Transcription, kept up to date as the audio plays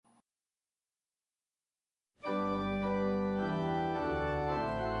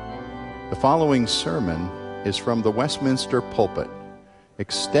The following sermon is from the Westminster pulpit,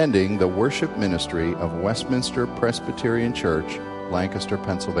 extending the worship ministry of Westminster Presbyterian Church, Lancaster,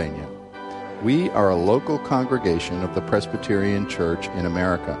 Pennsylvania. We are a local congregation of the Presbyterian Church in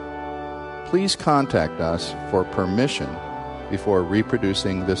America. Please contact us for permission before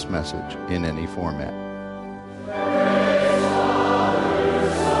reproducing this message in any format.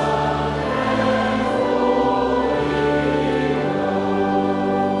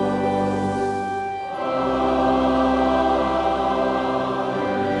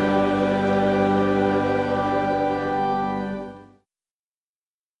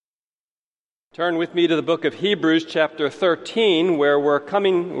 Turn with me to the book of Hebrews, chapter 13, where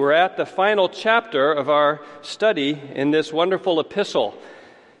we're at the final chapter of our study in this wonderful epistle.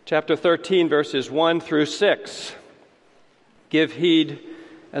 Chapter 13, verses 1 through 6. Give heed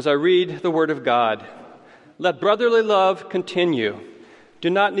as I read the word of God. Let brotherly love continue. Do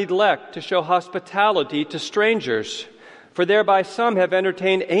not neglect to show hospitality to strangers, for thereby some have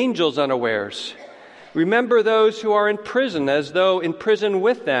entertained angels unawares. Remember those who are in prison as though in prison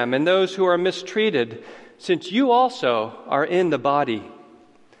with them, and those who are mistreated, since you also are in the body.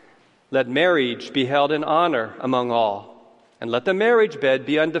 Let marriage be held in honor among all, and let the marriage bed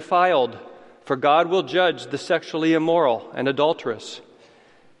be undefiled, for God will judge the sexually immoral and adulterous.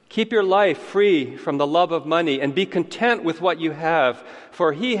 Keep your life free from the love of money, and be content with what you have,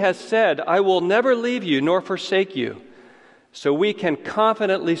 for he has said, I will never leave you nor forsake you. So we can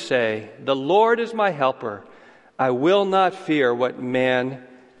confidently say, the Lord is my helper. I will not fear what man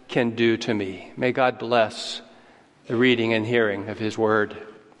can do to me. May God bless the reading and hearing of his word.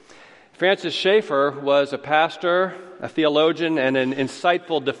 Francis Schaeffer was a pastor, a theologian, and an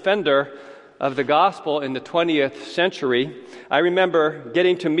insightful defender of the gospel in the 20th century. I remember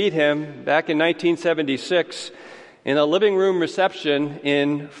getting to meet him back in 1976 in a living room reception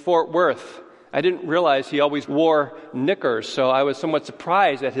in Fort Worth. I didn't realize he always wore knickers, so I was somewhat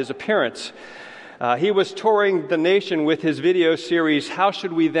surprised at his appearance. He was touring the nation with his video series, How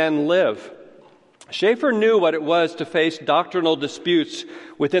Should We Then Live? Schaeffer knew what it was to face doctrinal disputes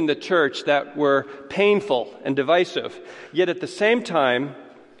within the church that were painful and divisive. Yet at the same time,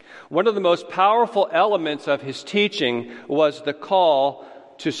 one of the most powerful elements of his teaching was the call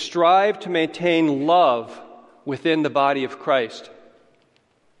to strive to maintain love within the body of Christ.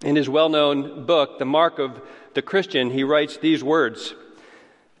 In his well-known book, The Mark of the Christian, he writes these words,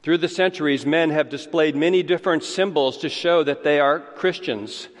 through the centuries, men have displayed many different symbols to show that they are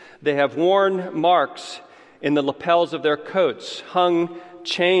Christians. They have worn marks in the lapels of their coats, hung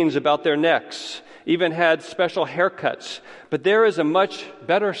chains about their necks, even had special haircuts. But there is a much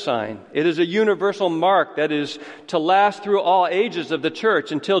better sign. It is a universal mark that is to last through all ages of the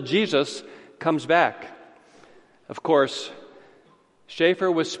church until Jesus comes back. Of course,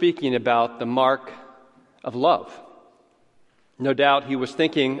 Schaeffer was speaking about the mark of love. No doubt he was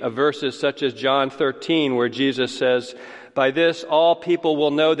thinking of verses such as John 13, where Jesus says, by this all people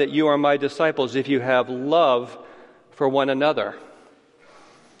will know that you are my disciples if you have love for one another.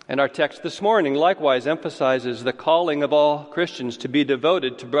 And our text this morning likewise emphasizes the calling of all Christians to be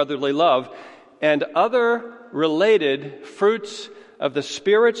devoted to brotherly love and other related fruits of the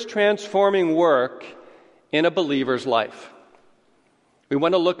Spirit's transforming work in a believer's life. We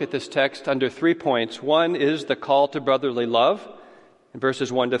want to look at this text under 3 points. One is the call to brotherly love in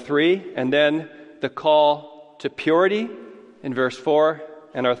verses 1 to 3, and then the call to purity in verse 4,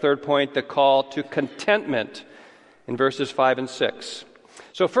 and our third point, the call to contentment in verses 5 and 6.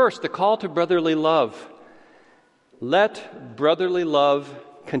 So first, the call to brotherly love. Let brotherly love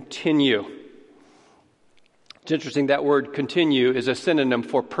continue. It's interesting that word continue is a synonym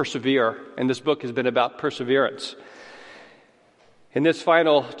for persevere, and this book has been about perseverance. In this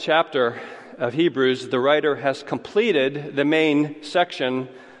final chapter of Hebrews, the writer has completed the main section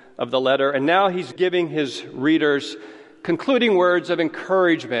of the letter, and now he's giving his readers concluding words of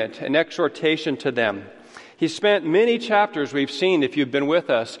encouragement and exhortation to them. He spent many chapters, we've seen if you've been with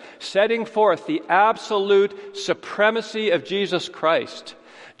us, setting forth the absolute supremacy of Jesus Christ.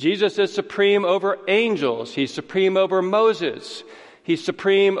 Jesus is supreme over angels. He's supreme over Moses. He's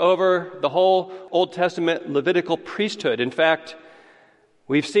supreme over the whole Old Testament Levitical priesthood. In fact,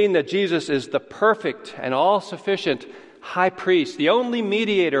 we've seen that Jesus is the perfect and all-sufficient high priest, the only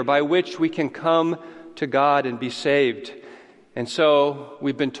mediator by which we can come to God and be saved. And so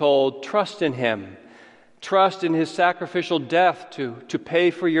we've been told, trust in him. Trust in his sacrificial death to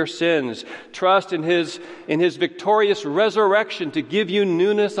pay for your sins. Trust in his victorious resurrection to give you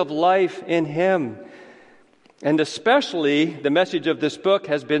newness of life in him. And especially the message of this book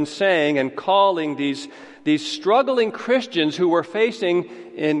has been saying and calling these struggling Christians who were facing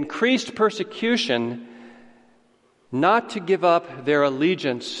increased persecution not to give up their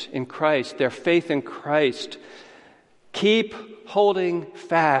allegiance in Christ, their faith in Christ. Keep holding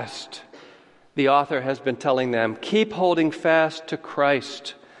fast, the author has been telling them. Keep holding fast to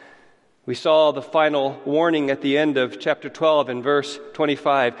Christ. We saw the final warning at the end of chapter 12 in verse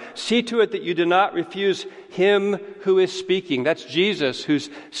 25. See to it that you do not refuse him who is speaking. That's Jesus, who's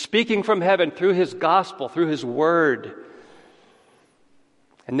speaking from heaven through his gospel, through his word.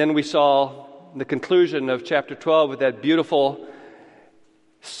 And then we saw the conclusion of chapter 12 with that beautiful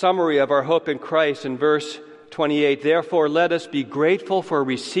summary of our hope in Christ in verse 28. Therefore, let us be grateful for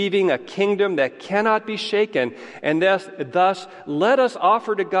receiving a kingdom that cannot be shaken, and thus let us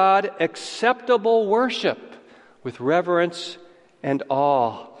offer to God acceptable worship with reverence and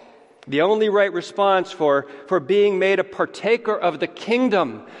awe. The only right response for being made a partaker of the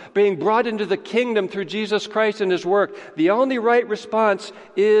kingdom, being brought into the kingdom through Jesus Christ and his work, the only right response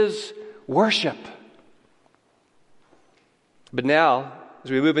is worship. But now, as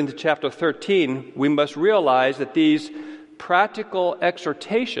we move into chapter 13, we must realize that these practical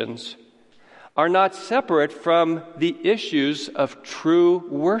exhortations are not separate from the issues of true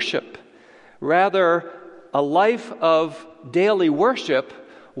worship. Rather, a life of daily worship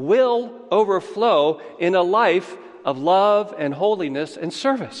will overflow in a life of love and holiness and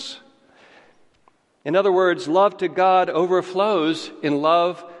service. In other words, love to God overflows in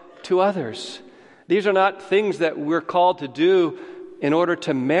love to others. These are not things that we're called to do in order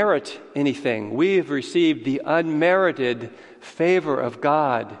to merit anything. We've received the unmerited favor of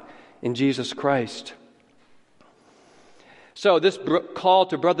God in Jesus Christ. So this call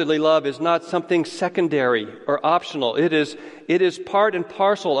to brotherly love is not something secondary or optional. It is part and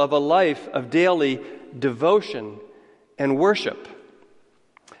parcel of a life of daily devotion and worship.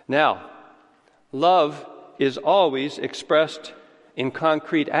 Now, love is always expressed in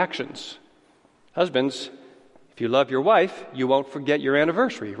concrete actions. Husbands, if you love your wife, you won't forget your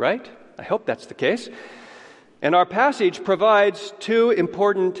anniversary, right? I hope that's the case. And our passage provides two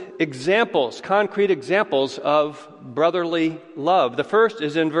important examples, concrete examples of brotherly love. The first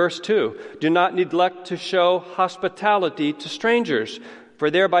is in verse 2. Do not neglect to show hospitality to strangers,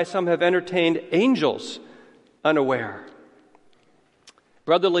 for thereby some have entertained angels unaware.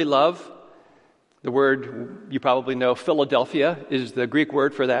 Brotherly love, the word you probably know, Philadelphia, is the Greek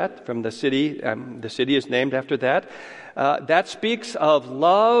word for that, from the city. The city is named after that. That speaks of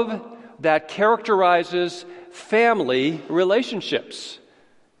love that characterizes family relationships.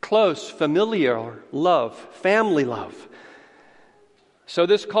 Close, familiar love, family love. So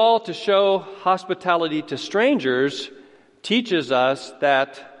this call to show hospitality to strangers teaches us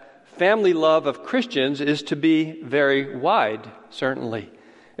that family love of Christians is to be very wide, certainly.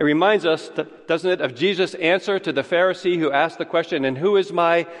 It reminds us, doesn't it, of Jesus' answer to the Pharisee who asked the question, and who is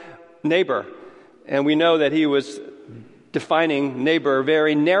my neighbor? And we know that he was defining neighbor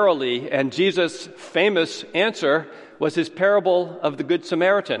very narrowly, and Jesus' famous answer was his parable of the Good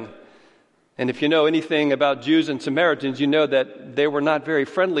Samaritan. And if you know anything about Jews and Samaritans, you know that they were not very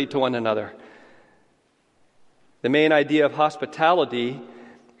friendly to one another. The main idea of hospitality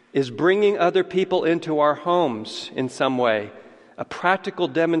is bringing other people into our homes in some way, a practical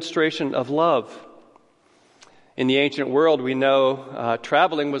demonstration of love. In the ancient world, we know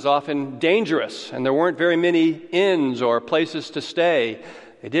traveling was often dangerous, and there weren't very many inns or places to stay.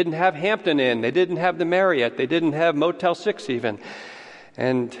 They didn't have Hampton Inn. They didn't have the Marriott. They didn't have Motel 6 even.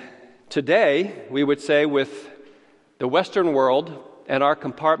 And today, we would say with the Western world and our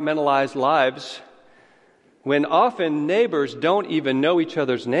compartmentalized lives, when often neighbors don't even know each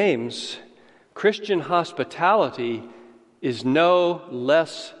other's names, Christian hospitality is no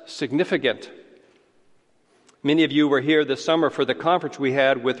less significant. Many of you were here this summer for the conference we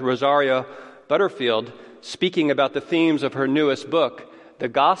had with Rosaria Butterfield, speaking about the themes of her newest book, The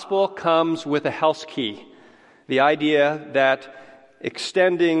Gospel Comes with a House Key. The idea that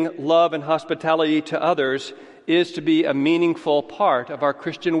extending love and hospitality to others is to be a meaningful part of our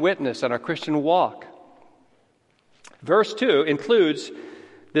Christian witness and our Christian walk. Verse 2 includes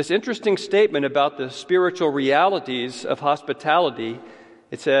this interesting statement about the spiritual realities of hospitality.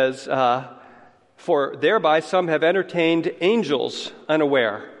 It says, for thereby some have entertained angels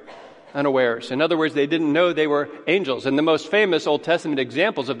unawares. In other words, they didn't know they were angels. And the most famous Old Testament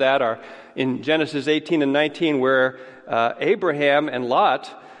examples of that are in Genesis 18 and 19, where Abraham and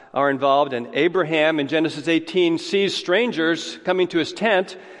Lot are involved. And Abraham in Genesis 18 sees strangers coming to his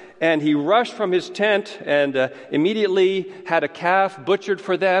tent, and he rushed from his tent and immediately had a calf butchered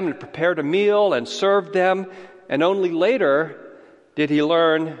for them and prepared a meal and served them. and only later did he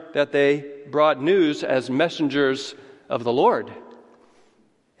learn that they brought news as messengers of the Lord.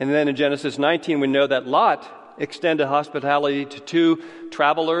 And then in Genesis 19, we know that Lot extended hospitality to two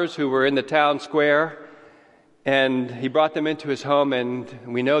travelers who were in the town square, and he brought them into his home, and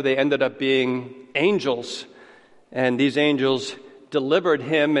we know they ended up being angels, and these angels delivered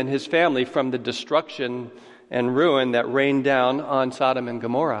him and his family from the destruction and ruin that rained down on Sodom and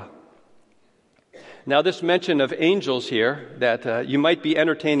Gomorrah. Now, this mention of angels here, that you might be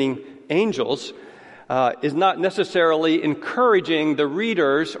entertaining angels, is not necessarily encouraging the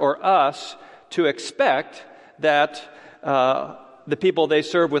readers or us to expect that the people they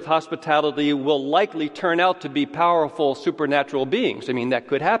serve with hospitality will likely turn out to be powerful supernatural beings. I mean, that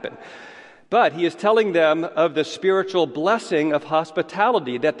could happen. But he is telling them of the spiritual blessing of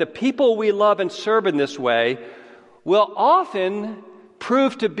hospitality, that the people we love and serve in this way will often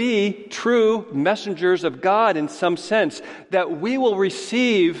prove to be true messengers of God in some sense, that we will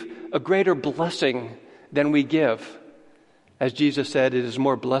receive a greater blessing than we give. As Jesus said, it is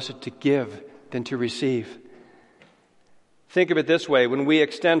more blessed to give than to receive. Think of it this way: when we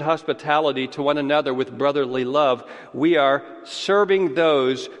extend hospitality to one another with brotherly love, we are serving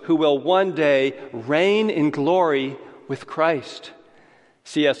those who will one day reign in glory with Christ.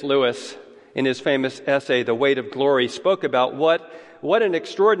 C.S. Lewis, in his famous essay, The Weight of Glory, spoke about what an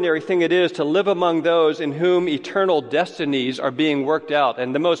extraordinary thing it is to live among those in whom eternal destinies are being worked out.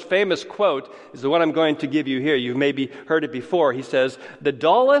 And the most famous quote is the one I'm going to give you here. You've maybe heard it before. He says, "The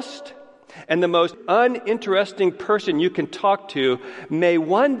dullest and the most uninteresting person you can talk to may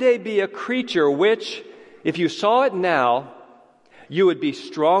one day be a creature which, if you saw it now, you would be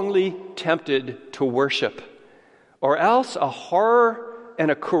strongly tempted to worship. Or else a horror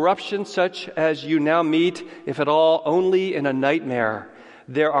and a corruption such as you now meet, if at all, only in a nightmare.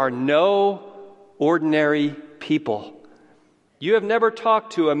 There are no ordinary people. You have never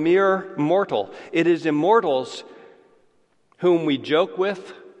talked to a mere mortal. It is immortals whom we joke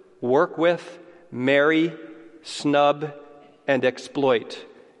with, work with, marry, snub, and exploit.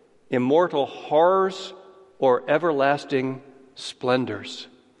 Immortal horrors or everlasting splendors."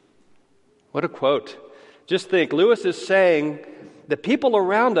 What a quote. Just think, Lewis is saying the people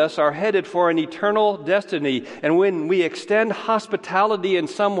around us are headed for an eternal destiny, and when we extend hospitality in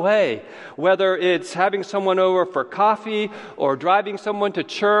some way, whether it's having someone over for coffee, or driving someone to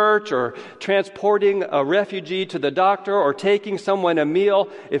church, or transporting a refugee to the doctor, or taking someone a meal,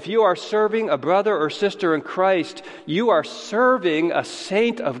 if you are serving a brother or sister in Christ, you are serving a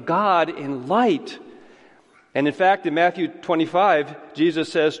saint of God in light. And in fact, in Matthew 25,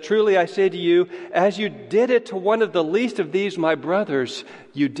 Jesus says, "Truly I say to you, as you did it to one of the least of these my brothers,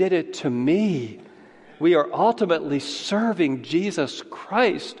 you did it to me." We are ultimately serving Jesus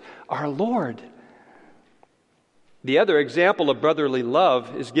Christ, our Lord. The other example of brotherly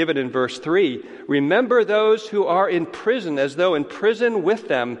love is given in verse 3. "Remember those who are in prison as though in prison with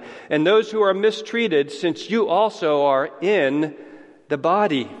them, and those who are mistreated, since you also are in the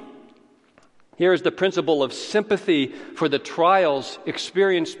body." Here is the principle of sympathy for the trials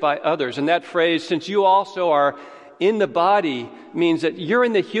experienced by others. And that phrase, "since you also are in the body," means that you're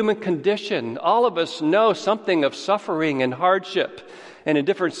in the human condition. All of us know something of suffering and hardship. And in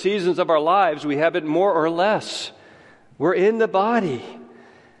different seasons of our lives, we have it more or less. We're in the body.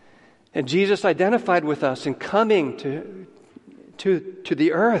 And Jesus identified with us in coming to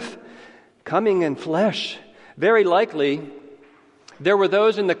the earth, coming in flesh. Very likely, there were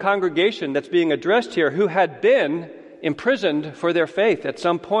those in the congregation that's being addressed here who had been imprisoned for their faith at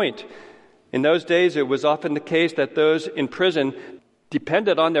some point. In those days, it was often the case that those in prison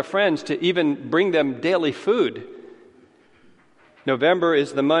depended on their friends to even bring them daily food. November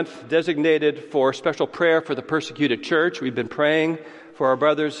is the month designated for special prayer for the persecuted church. We've been praying for our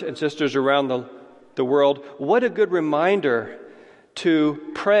brothers and sisters around the world. What a good reminder to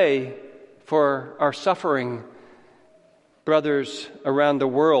pray for our suffering brothers around the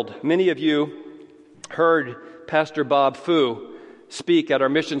world. Many of you heard Pastor Bob Fu speak at our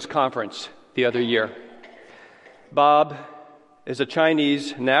missions conference the other year. Bob is a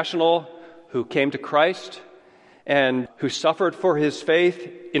Chinese national who came to Christ and who suffered for his faith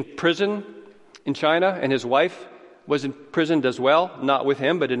in prison in China, and his wife was imprisoned as well, not with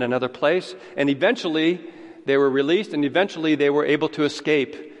him, but in another place. And eventually they were released, and eventually they were able to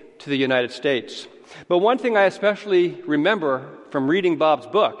escape to the United States. But one thing I especially remember from reading Bob's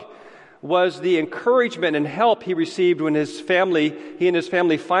book was the encouragement and help he received when he and his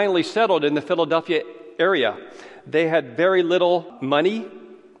family finally settled in the Philadelphia area. They had very little money.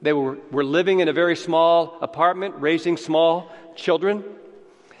 They were living in a very small apartment, raising small children.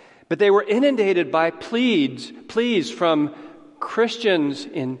 But they were inundated by pleas from Christians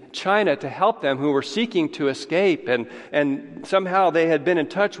in China to help them who were seeking to escape, and somehow they had been in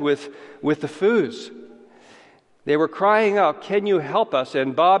touch with the Fus. They were crying out, "Can you help us?"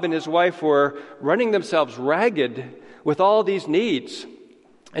 And Bob and his wife were running themselves ragged with all these needs.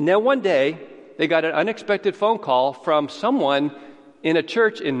 And then one day, they got an unexpected phone call from someone in a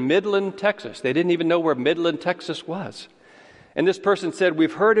church in Midland, Texas. They didn't even know where Midland, Texas was. And this person said,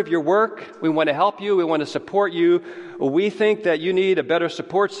 "We've heard of your work. We want to help you. We want to support you. We think that you need a better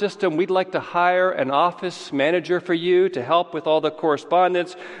support system. We'd like to hire an office manager for you to help with all the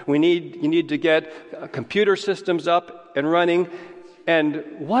correspondence. You need to get computer systems up and running." And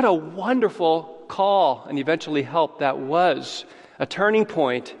what a wonderful call and eventually help that was. A turning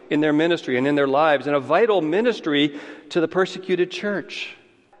point in their ministry and in their lives, and a vital ministry to the persecuted church.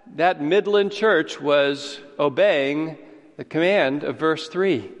 That Midland church was obeying the command of verse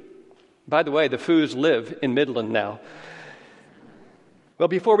 3. By the way, the Fus live in Midland now. Well,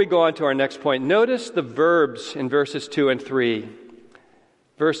 before we go on to our next point, notice the verbs in verses 2 and 3.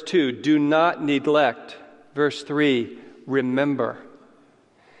 Verse 2, do not neglect. Verse 3, remember.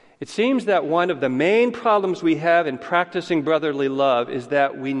 It seems that one of the main problems we have in practicing brotherly love is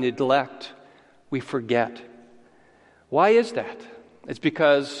that we neglect, we forget. Why is that? It's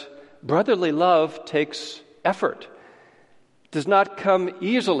because brotherly love takes effort. It does not come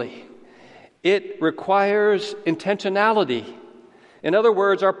easily. It requires intentionality. In other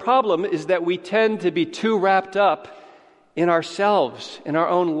words, our problem is that we tend to be too wrapped up in ourselves, in our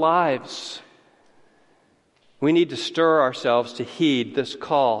own lives. We need to stir ourselves to heed this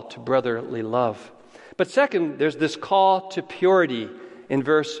call to brotherly love. But second, there's this call to purity in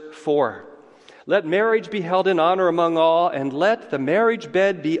verse 4. Let marriage be held in honor among all, and let the marriage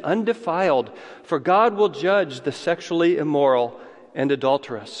bed be undefiled, for God will judge the sexually immoral and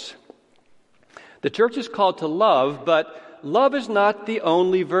adulterous. The church is called to love, but love is not the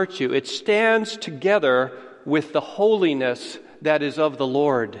only virtue. It stands together with the holiness that is of the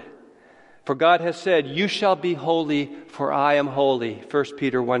Lord. For God has said, "You shall be holy, for I am holy," 1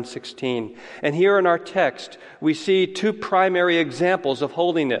 Peter 1:16. And here in our text, we see two primary examples of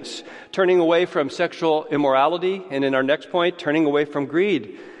holiness, turning away from sexual immorality, and in our next point, turning away from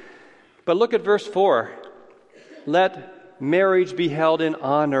greed. But look at verse 4. Let marriage be held in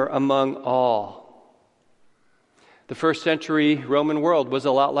honor among all. The first century Roman world was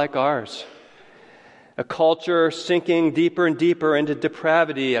a lot like ours. A culture sinking deeper and deeper into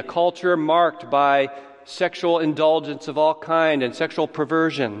depravity, a culture marked by sexual indulgence of all kind and sexual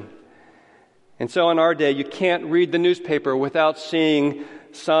perversion. And so in our day, you can't read the newspaper without seeing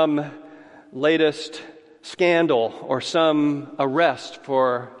some latest scandal or some arrest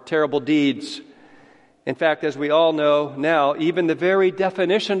for terrible deeds. In fact, as we all know now, even the very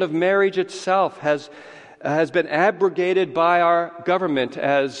definition of marriage itself has been abrogated by our government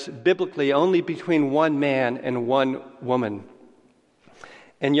as biblically only between one man and one woman.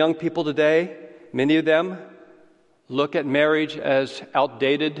 And young people today, many of them look at marriage as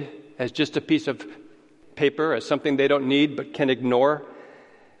outdated, as just a piece of paper, as something they don't need but can ignore.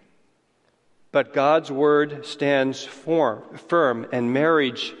 But God's word stands firm, and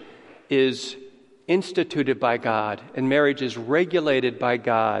marriage is instituted by God, and marriage is regulated by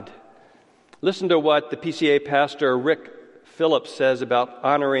God. Listen to what the PCA pastor Rick Phillips says about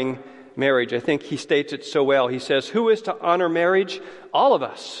honoring marriage. I think he states it so well. He says, "Who is to honor marriage? All of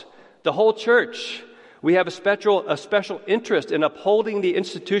us, the whole church. We have a special interest in upholding the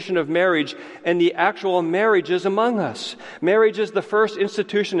institution of marriage and the actual marriages among us. Marriage is the first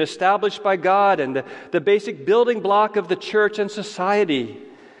institution established by God and the basic building block of the church and society.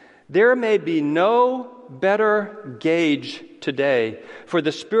 There may be no better gauge today for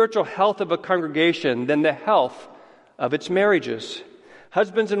the spiritual health of a congregation than the health of its marriages.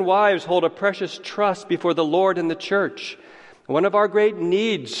 Husbands and wives hold a precious trust before the Lord and the church. One of our great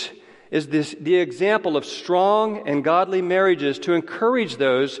needs is the example of strong and godly marriages to encourage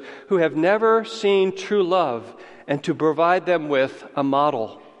those who have never seen true love and to provide them with a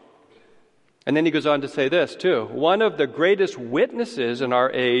model." And then he goes on to say this too. One of the greatest witnesses in our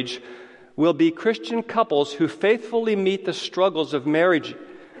age will be Christian couples who faithfully meet the struggles of marriage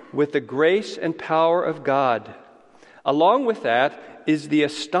with the grace and power of God. Along with that is the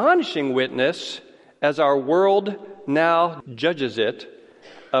astonishing witness, as our world now judges it,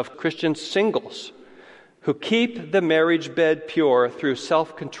 of Christian singles who keep the marriage bed pure through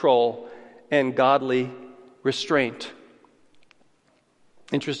self-control and godly restraint.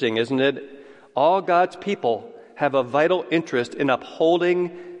 Interesting, isn't it? All God's people have a vital interest in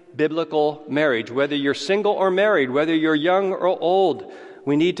upholding biblical marriage. Whether you're single or married, whether you're young or old,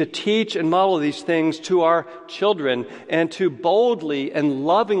 We need to teach and model these things to our children and to boldly and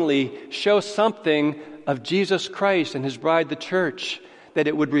lovingly show something of Jesus Christ and His bride, the church, that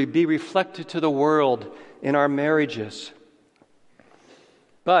it would be reflected to the world in our marriages.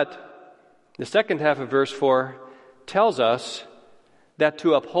 But the second half of verse 4 tells us that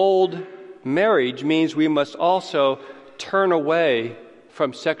to uphold marriage means we must also turn away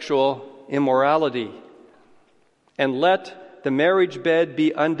from sexual immorality and let the marriage bed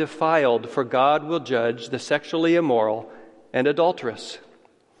be undefiled, for God will judge the sexually immoral and adulterous.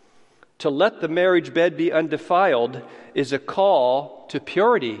 To let the marriage bed be undefiled is a call to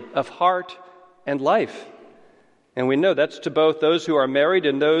purity of heart and life. And we know that's to both those who are married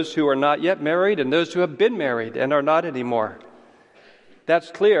and those who are not yet married and those who have been married and are not anymore.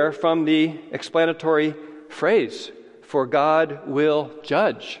 That's clear from the explanatory phrase, for God will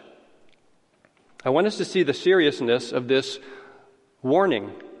judge. I want us to see the seriousness of this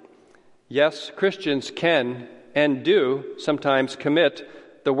warning. Yes, Christians can and do sometimes commit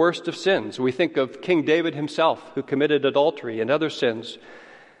the worst of sins. We think of King David himself, who committed adultery and other sins.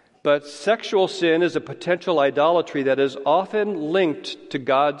 But sexual sin is a potential idolatry that is often linked to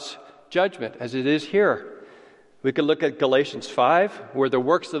God's judgment, as it is here. We could look at Galatians 5, where the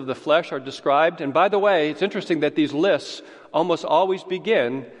works of the flesh are described. And by the way, it's interesting that these lists almost always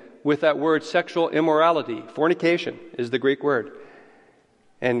begin with that word sexual immorality. Fornication is the Greek word.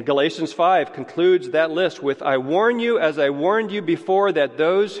 And Galatians 5 concludes that list with, I warn you, as I warned you before, that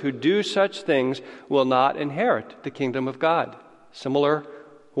those who do such things will not inherit the kingdom of God. Similar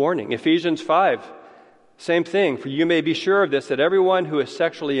warning. Ephesians 5, same thing. For you may be sure of this, that everyone who is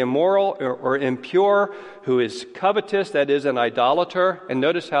sexually immoral or impure, who is covetous, that is an idolater, and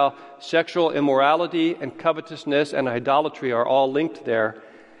notice how sexual immorality and covetousness and idolatry are all linked there,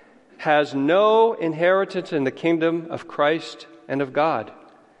 has no inheritance in the kingdom of Christ and of God.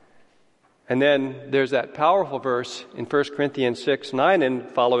 And then there's that powerful verse in 1 Corinthians 6, 9 and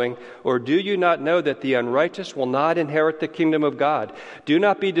following, or do you not know that the unrighteous will not inherit the kingdom of God? Do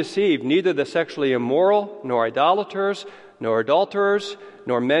not be deceived, neither the sexually immoral, nor idolaters, nor adulterers,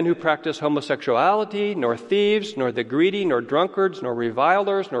 nor men who practice homosexuality, nor thieves, nor the greedy, nor drunkards, nor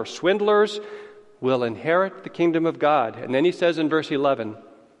revilers, nor swindlers will inherit the kingdom of God. And then he says in verse 11,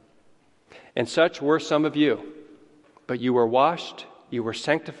 and such were some of you, but you were washed, you were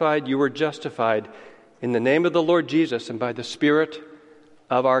sanctified, you were justified in the name of the Lord Jesus and by the Spirit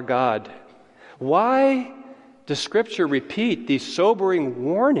of our God. Why does Scripture repeat these sobering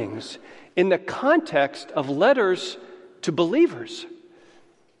warnings in the context of letters to believers?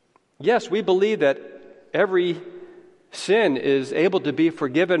 Yes, we believe that every sin is able to be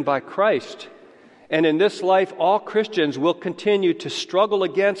forgiven by Christ. And in this life, all Christians will continue to struggle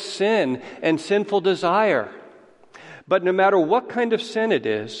against sin and sinful desire. But no matter what kind of sin it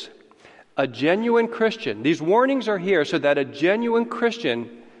is, a genuine Christian, these warnings are here so that a genuine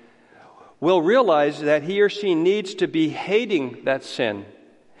Christian will realize that he or she needs to be hating that sin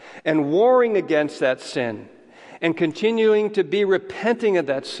and warring against that sin and continuing to be repenting of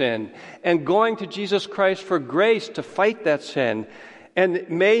that sin and going to Jesus Christ for grace to fight that sin, and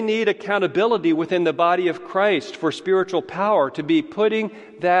may need accountability within the body of Christ for spiritual power to be putting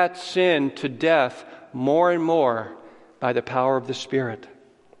that sin to death more and more by the power of the Spirit.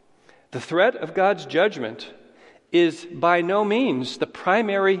 The threat of God's judgment is by no means the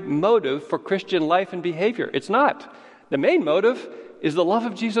primary motive for Christian life and behavior. It's not. The main motive is the love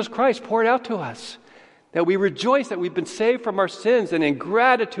of Jesus Christ poured out to us, that we rejoice that we've been saved from our sins, and in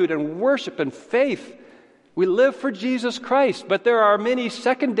gratitude and worship and faith, we live for Jesus Christ. But there are many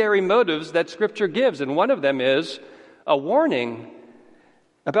secondary motives that Scripture gives, and one of them is a warning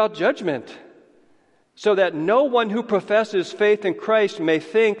about judgment, so that no one who professes faith in Christ may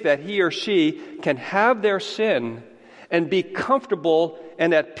think that he or she can have their sin and be comfortable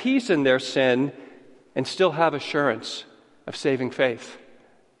and at peace in their sin and still have assurance of saving faith.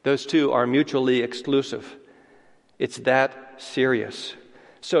 Those two are mutually exclusive. It's that serious.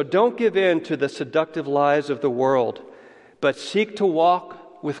 So don't give in to the seductive lies of the world, but seek to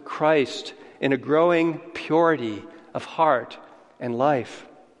walk with Christ in a growing purity of heart and life.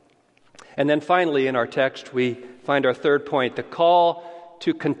 And then finally in our text we find our third point, the call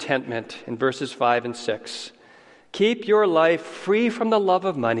to contentment in verses 5 and 6. Keep your life free from the love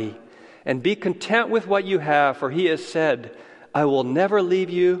of money and be content with what you have, for he has said, I will never leave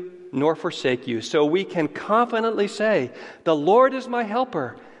you nor forsake you. So we can confidently say, the Lord is my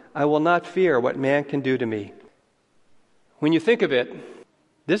helper. I will not fear what man can do to me. When you think of it,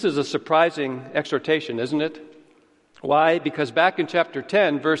 this is a surprising exhortation, isn't it? Why? Because back in chapter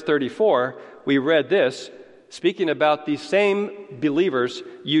 10, verse 34, we read this, speaking about these same believers,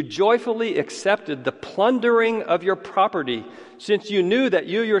 you joyfully accepted the plundering of your property, since you knew that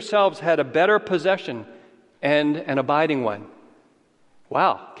you yourselves had a better possession and an abiding one.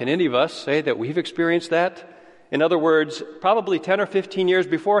 Wow, can any of us say that we've experienced that? In other words, probably 10 or 15 years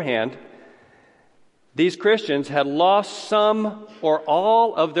beforehand, these Christians had lost some or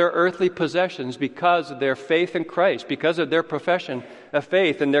all of their earthly possessions because of their faith in Christ, because of their profession of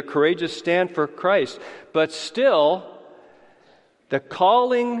faith and their courageous stand for Christ. But still, the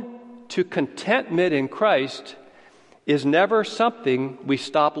calling to contentment in Christ is never something we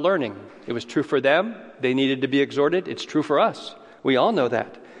stop learning. It was true for them. They needed to be exhorted. It's true for us. We all know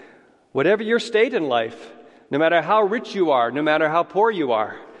that. Whatever your state in life, no matter how rich you are, no matter how poor you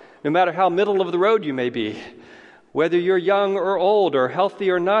are, no matter how middle of the road you may be, whether you're young or old or healthy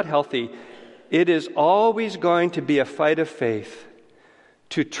or not healthy, it is always going to be a fight of faith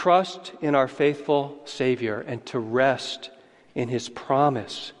to trust in our faithful Savior and to rest in His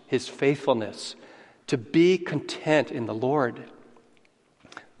promise, His faithfulness, to be content in the Lord.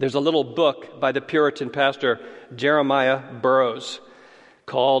 There's a little book by the Puritan pastor Jeremiah Burroughs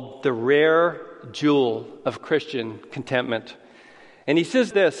called The Rare Jewel of Christian Contentment. And he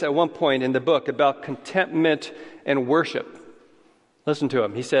says this at one point in the book about contentment and worship. Listen to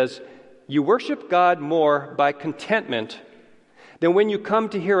him. He says, "You worship God more by contentment than when you come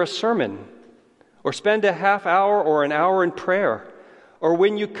to hear a sermon, or spend a half hour or an hour in prayer, or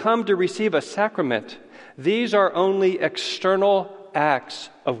when you come to receive a sacrament. These are only external acts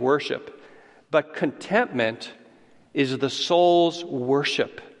of worship. But contentment is the soul's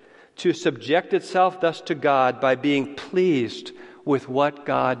worship, to subject itself thus to God by being pleased with what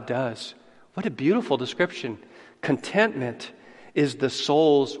God does." What a beautiful description. Contentment is the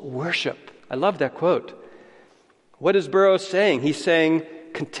soul's worship. I love that quote. What is Burroughs saying? He's saying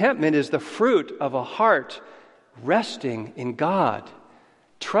contentment is the fruit of a heart resting in God,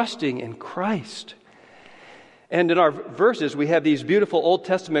 trusting in Christ. And in our verses, we have these beautiful Old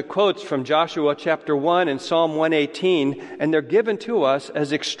Testament quotes from Joshua chapter 1 and Psalm 118, and they're given to us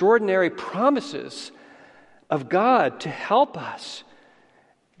as extraordinary promises of God to help us,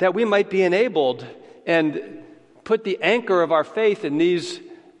 that we might be enabled and put the anchor of our faith in these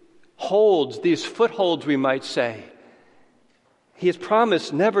holds, these footholds, we might say. He has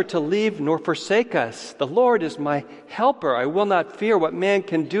promised never to leave nor forsake us. The Lord is my helper. I will not fear what man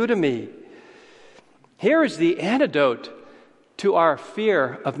can do to me. Here is the antidote to our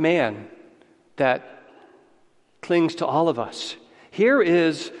fear of man that clings to all of us. Here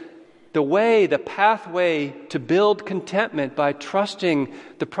is the way, the pathway to build contentment by trusting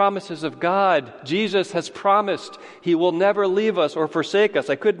the promises of God. Jesus has promised He will never leave us or forsake us.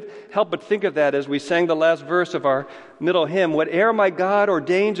 I couldn't help but think of that as we sang the last verse of our middle hymn. "Whate'er my God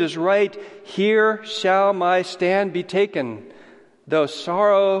ordains is right, here shall my stand be taken. Though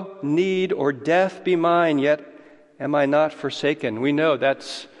sorrow, need, or death be mine, yet am I not forsaken." We know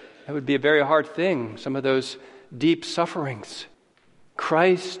that would be a very hard thing, some of those deep sufferings.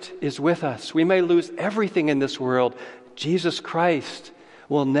 Christ is with us. We may lose everything in this world. Jesus Christ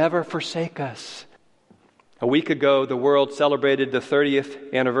will never forsake us. A week ago, the world celebrated the 30th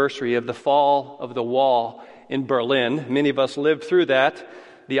anniversary of the fall of the wall in Berlin. Many of us lived through that,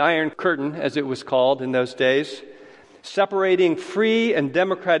 the Iron Curtain, as it was called in those days, separating free and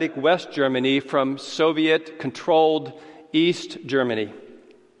democratic West Germany from Soviet-controlled East Germany.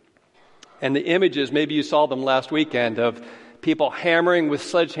 And the images, maybe you saw them last weekend, of people hammering with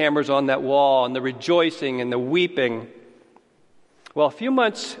sledgehammers on that wall, and the rejoicing and the weeping. Well, a few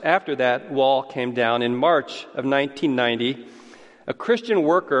months after that wall came down, in March of 1990, a Christian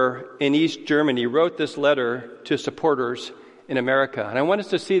worker in East Germany wrote this letter to supporters in America. And I want us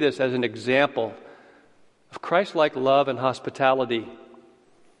to see this as an example of Christ-like love and hospitality.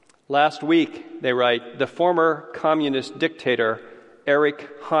 Last week, they write, the former communist dictator, Erich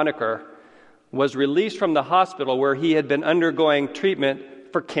Honecker, was released from the hospital where he had been undergoing treatment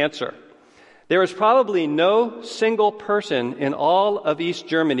for cancer. There is probably no single person in all of East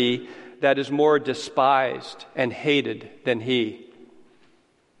Germany that is more despised and hated than he.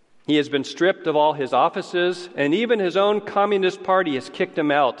 He has been stripped of all his offices, and even his own Communist Party has kicked him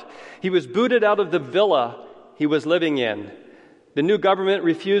out. He was booted out of the villa he was living in. The new government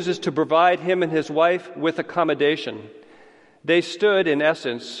refuses to provide him and his wife with accommodation. They stood, in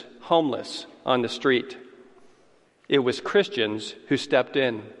essence, homeless on the street. It was Christians who stepped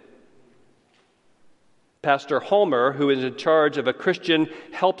in. Pastor Holmer, who is in charge of a Christian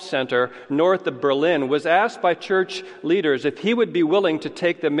help center north of Berlin, was asked by church leaders if he would be willing to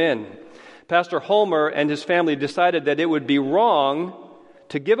take them in. Pastor Holmer and his family decided that it would be wrong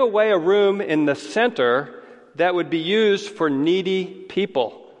to give away a room in the center that would be used for needy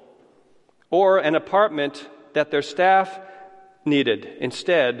people, or an apartment that their staff needed.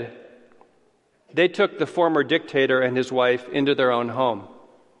 Instead, they took the former dictator and his wife into their own home.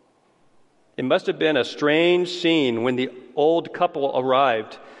 It must have been a strange scene when the old couple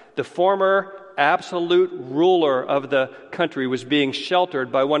arrived. The former absolute ruler of the country was being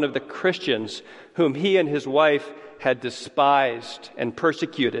sheltered by one of the Christians whom he and his wife had despised and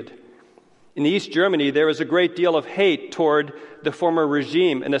persecuted. In East Germany, there was a great deal of hate toward the former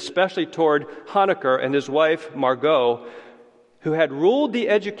regime, and especially toward Honecker and his wife, Margot, who had ruled the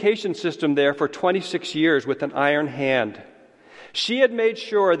education system there for 26 years with an iron hand. She had made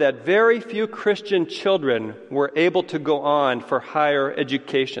sure that very few Christian children were able to go on for higher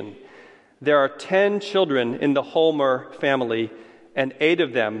education. There are 10 children in the Holmer family, and 8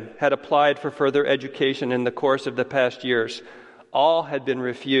 of them had applied for further education in the course of the past years. All had been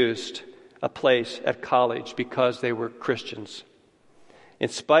refused a place at college because they were Christians, in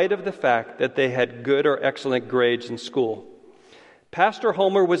spite of the fact that they had good or excellent grades in school. Pastor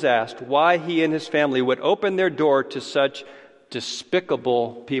Holmer was asked why he and his family would open their door to such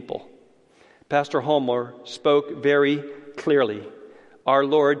despicable people. Pastor Holmer spoke very clearly. Our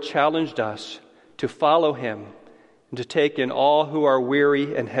Lord challenged us to follow him and to take in all who are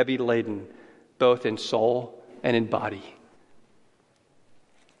weary and heavy laden, both in soul and in body.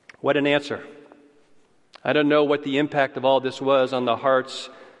 What an answer. I don't know what the impact of all this was on the hearts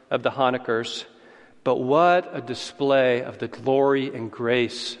of the Honeckers, but what a display of the glory and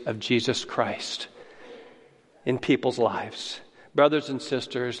grace of Jesus Christ in people's lives. Brothers and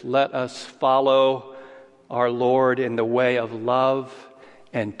sisters, let us follow our Lord in the way of love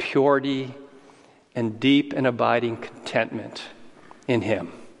and purity and deep and abiding contentment in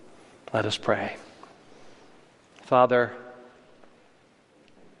him. Let us pray. Father,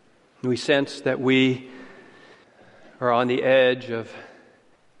 we sense that we are on the edge of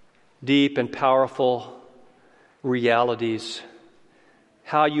deep and powerful realities.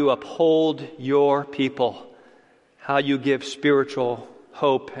 How you uphold your people, how you give spiritual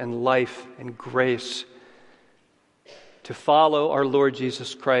hope and life and grace to follow our Lord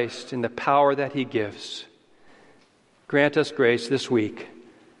Jesus Christ in the power that he gives. Grant us grace this week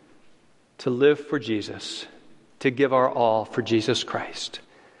to live for Jesus, to give our all for Jesus Christ,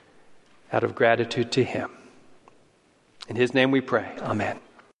 out of gratitude to him. In his name we pray. Amen.